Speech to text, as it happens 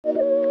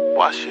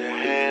Wash your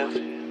hands.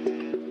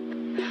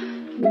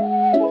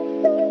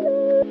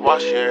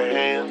 Wash your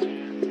hands.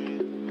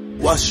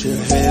 Wash your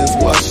hands,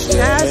 wash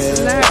your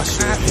hands, wash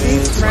your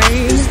hands.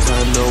 It's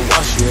time to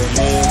wash your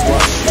hands,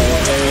 wash your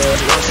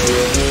hands, wash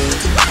your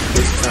hands.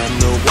 It's time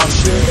to wash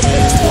your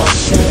hands,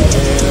 wash your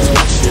hands,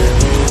 wash your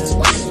hands.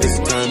 It's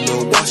time to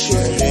wash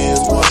your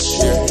hands, wash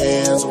your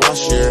hands,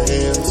 wash your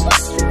hands.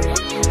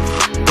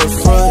 The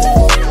front,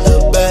 the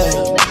back,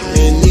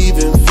 and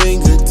even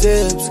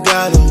fingertips,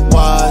 gotta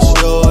wash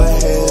your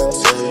hands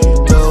so you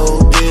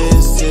don't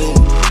get sick.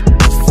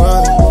 The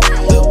front,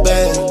 the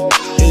back,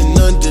 and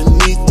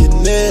underneath your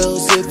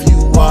nails. If you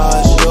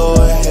wash your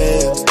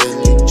hands, then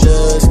you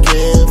just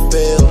can't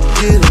fail.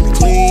 Get them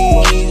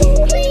clean,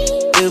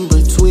 in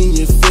between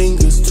your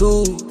fingers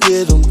too.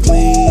 Get them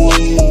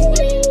clean,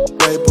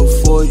 right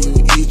before you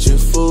eat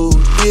your food.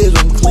 Get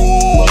them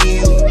clean,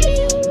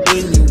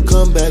 when you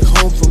come back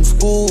home from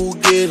school.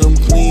 Get them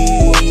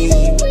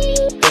clean,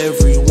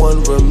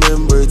 everyone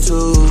remember to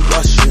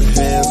wash your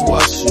hands,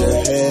 wash your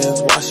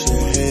hands, wash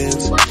your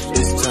hands.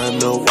 It's time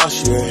to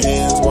wash your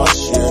hands,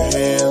 wash your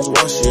hands,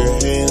 wash your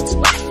hands.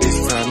 It's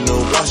time to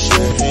wash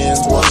your hands,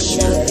 wash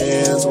your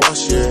hands,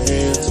 wash your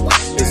hands.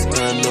 It's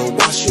time to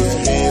wash your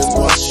hands,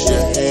 wash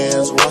your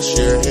hands, wash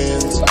your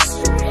hands.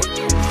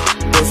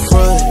 The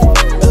front,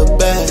 the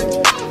back,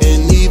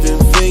 and even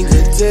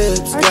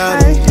fingertips,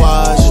 gotta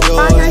wash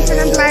your hands.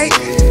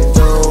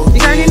 You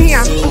going in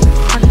here?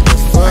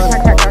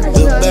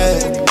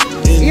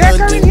 You are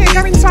going here,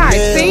 go inside.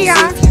 See ya.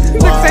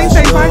 Look,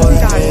 say bye to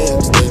Dad.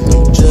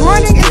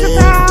 Morning,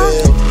 Isabel.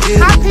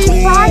 Happy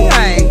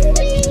Friday.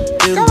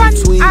 Go on,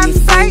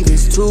 say.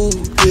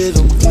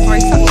 Oh,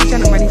 he's such a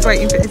gentleman. He's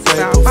waiting for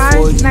Isabel. Bye,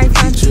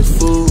 Nathan.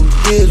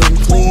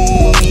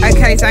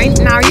 Okay, Zane,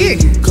 now you.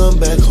 Come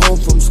back home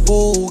from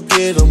school,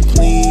 get them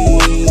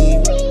clean.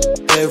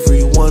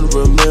 Everyone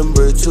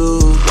remember to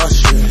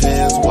wash your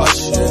hands,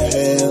 wash your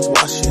hands,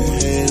 wash your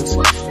hands.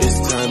 It's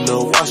time to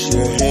wash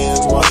your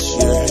hands, wash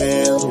your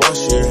hands,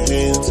 wash your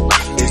hands.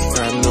 It's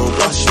time to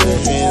wash your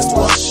hands,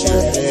 wash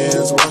your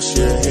hands, wash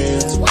your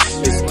hands.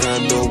 It's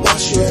time to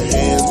wash your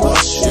hands,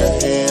 wash your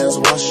hands,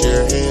 wash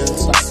your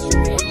hands.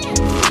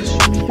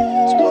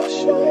 Wash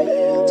your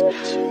hands,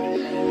 wash your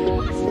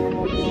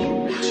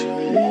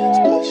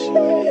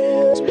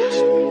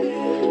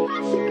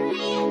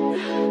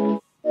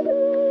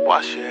hands,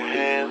 wash your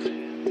hands.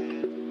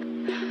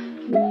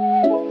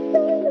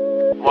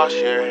 Wash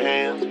your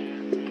hands.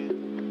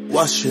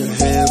 Wash your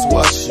hands,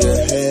 wash your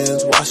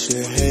hands, wash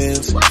your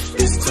hands.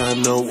 It's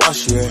time to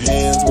wash your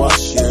hands,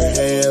 wash your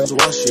hands,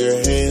 wash your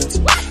hands.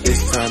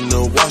 It's time to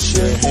wash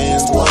your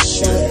hands,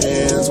 wash your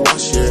hands,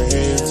 wash your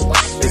hands.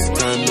 It's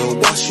time to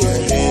wash your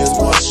hands,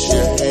 wash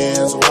your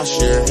hands, wash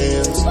your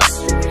hands.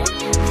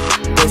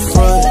 The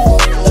front,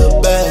 the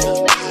back,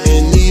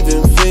 and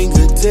even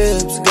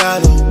fingertips,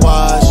 gotta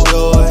wash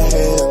your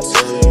hands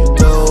so you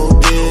don't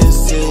get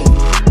sick.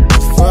 The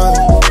front,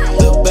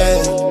 the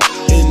back,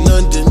 and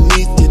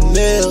underneath your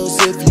nails.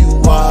 If you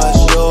wash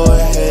your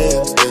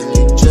hands, then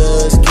you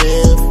just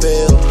can't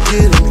fail.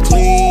 Get them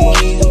clean,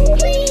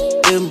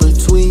 in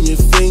between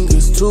your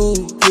fingers too.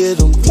 Get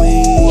them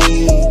clean,